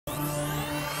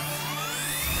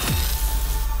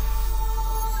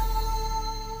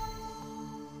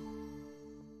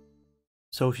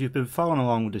So if you've been following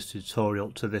along with this tutorial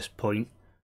up to this point,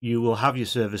 you will have your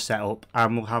server set up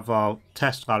and we'll have our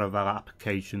test Laravel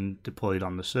application deployed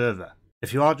on the server.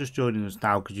 If you are just joining us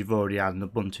now because you've already had an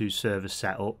Ubuntu server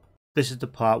set up, this is the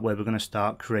part where we're going to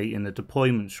start creating the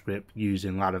deployment script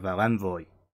using Laravel Envoy.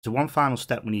 So one final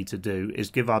step we need to do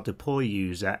is give our deploy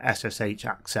user SSH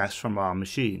access from our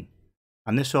machine.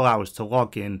 And this will allow us to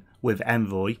log in with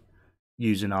Envoy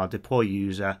using our deploy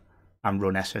user and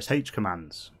run SSH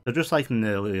commands. So just like in the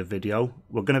earlier video,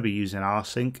 we're going to be using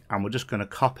rsync and we're just going to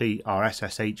copy our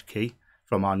SSH key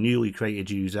from our newly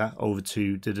created user over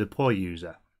to the deploy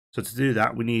user. So to do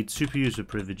that we need super user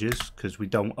privileges because we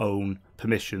don't own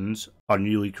permissions on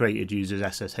newly created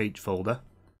user's SSH folder.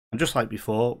 And just like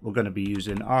before, we're going to be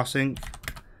using rsync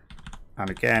and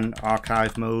again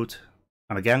archive mode.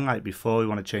 And again, like before, we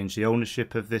want to change the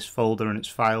ownership of this folder and its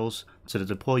files to the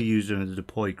deploy user and the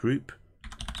deploy group.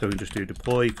 So we just do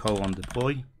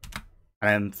deploy:/deploy.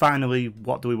 And finally,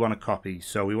 what do we want to copy?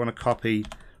 So we want to copy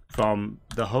from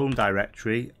the home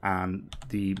directory and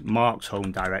the marked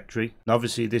home directory. And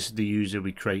obviously this is the user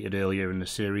we created earlier in the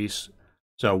series.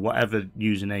 So whatever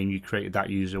username you created that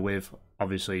user with,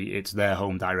 obviously it's their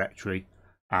home directory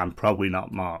and probably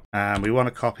not marked. And we want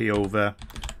to copy over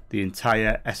the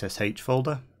entire SSH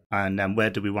folder. And then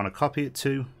where do we want to copy it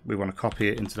to? We want to copy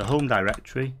it into the home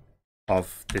directory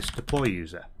of this deploy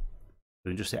user.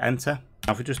 We can just hit enter.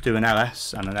 Now if we just do an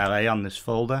ls and an la on this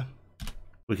folder,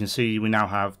 we can see we now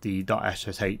have the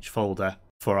 .ssh folder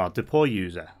for our deploy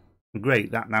user. And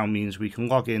great, that now means we can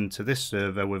log into this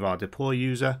server with our deploy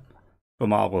user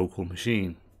from our local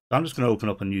machine. So I'm just going to open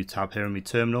up a new tab here in my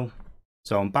terminal.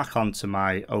 So I'm back onto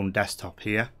my own desktop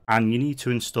here, and you need to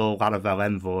install Laravel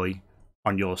Envoy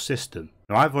on your system.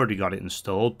 Now I've already got it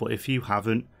installed, but if you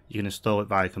haven't, you can install it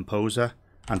via Composer.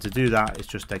 And to do that, it's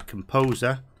just a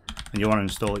Composer, and you want to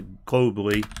install it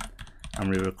globally, and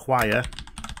we require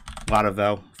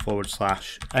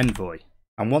Laravel/Envoy.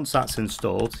 And once that's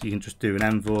installed, you can just do an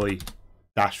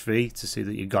Envoy-v to see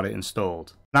that you've got it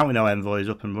installed. Now we know Envoy is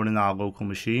up and running our local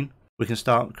machine, we can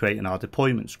start creating our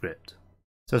deployment script.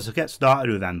 So to get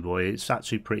started with Envoy, it's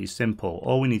actually pretty simple.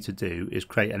 All we need to do is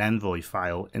create an Envoy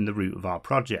file in the root of our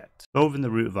project. Over in the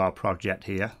root of our project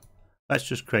here, let's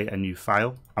just create a new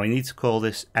file, and we need to call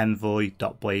this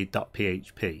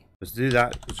envoy.blade.php. So to do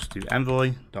that, we'll just do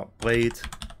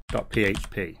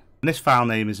envoy.blade.php. And this file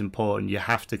name is important, you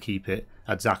have to keep it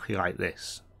exactly like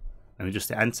this. And we just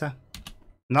hit enter.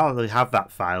 Now that we have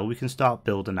that file, we can start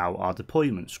building out our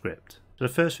deployment script. So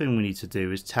the first thing we need to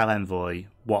do is tell Envoy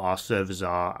what our servers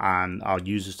are and our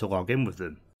users to log in with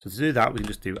them. So to do that, we can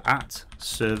just do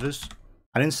 @servers,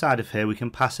 and inside of here we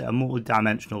can pass it a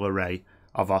multi-dimensional array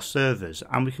of our servers,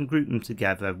 and we can group them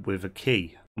together with a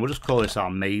key. And we'll just call this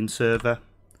our main server.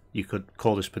 You could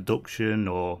call this production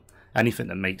or anything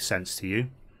that makes sense to you.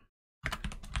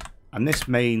 And this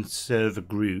main server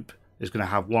group is going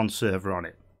to have one server on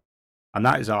it, and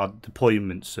that is our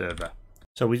deployment server.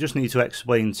 So we just need to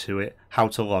explain to it how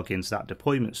to log into that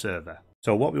deployment server.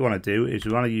 So what we want to do is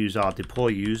we want to use our deploy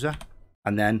user,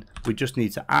 and then we just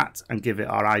need to and give it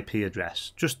our IP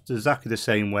address, just exactly the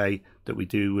same way that we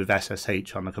do with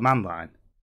SSH on the command line.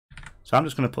 So I'm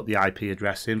just going to put the IP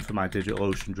address in for my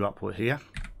DigitalOcean droplet here,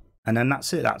 and then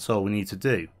that's it, that's all we need to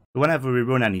do. Whenever we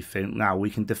run anything now, we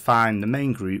can define the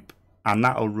main group, and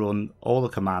that will run all the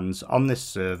commands on this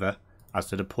server as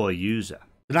the deploy user.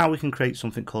 So now we can create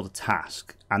something called a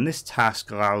task, and this task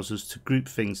allows us to group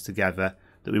things together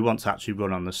that we want to actually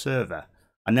run on the server,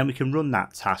 and then we can run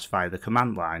that task via the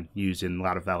command line using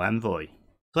Laravel Envoy.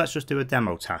 So let's just do a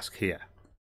demo task here.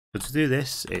 So to do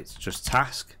this, it's just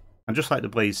task, and just like the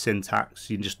Blade syntax,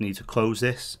 you just need to close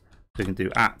this. So we can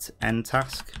do @end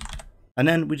task, and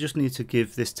then we just need to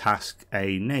give this task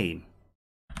a name.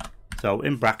 So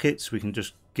in brackets, we can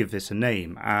just give this a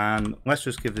name, and let's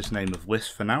just give this name of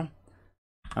list for now.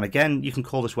 And again, you can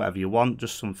call this whatever you want,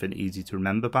 just something easy to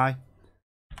remember by.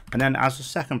 And then as a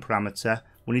second parameter,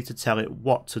 we need to tell it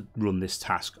what to run this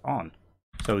task on.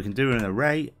 So we can do an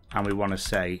array, and we want to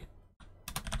say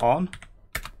on,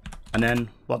 and then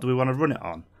what do we want to run it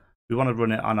on? We want to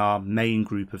run it on our main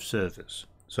group of servers.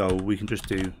 So we can just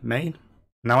do main.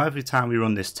 Now every time we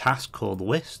run this task called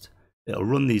list, it'll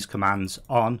run these commands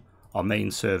on our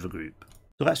main server group.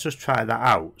 So let's just try that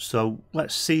out. So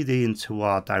let's cd into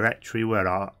our directory where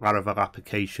our Laravel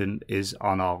application is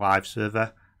on our live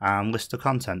server and list the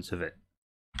contents of it.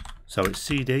 So it's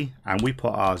cd, and we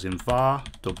put ours in var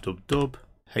www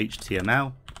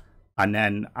html, and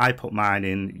then I put mine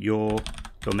in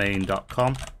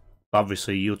yourdomain.com.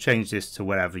 Obviously you'll change this to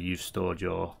wherever you've stored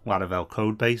your Laravel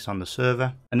code base on the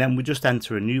server, and then we just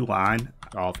enter a new line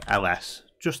of ls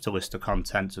just to list the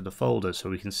contents of the folder so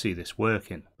we can see this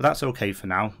working. But that's okay for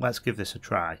now. Let's give this a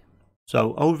try.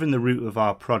 So over in the root of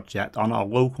our project on our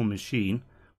local machine,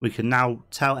 we can now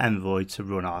tell Envoy to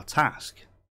run our task.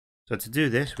 So to do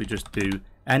this, we just do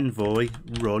envoy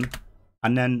run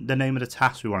and then the name of the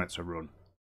task we want it to run.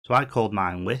 So I called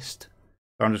mine list.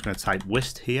 So I'm just going to type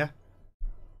list here.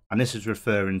 And this is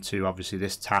referring to obviously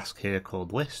this task here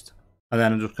called list. And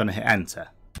then I'm just going to hit enter.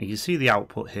 And you can see the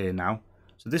output here now.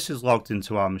 So this is logged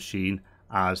into our machine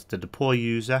as the deploy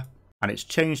user, and it's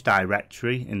changed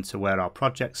directory into where our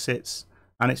project sits,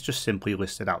 and it's just simply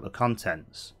listed out the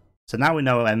contents. So now we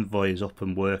know Envoy is up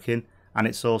and working, and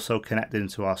it's also connected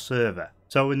into our server.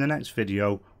 So in the next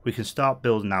video, we can start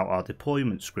building out our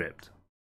deployment script.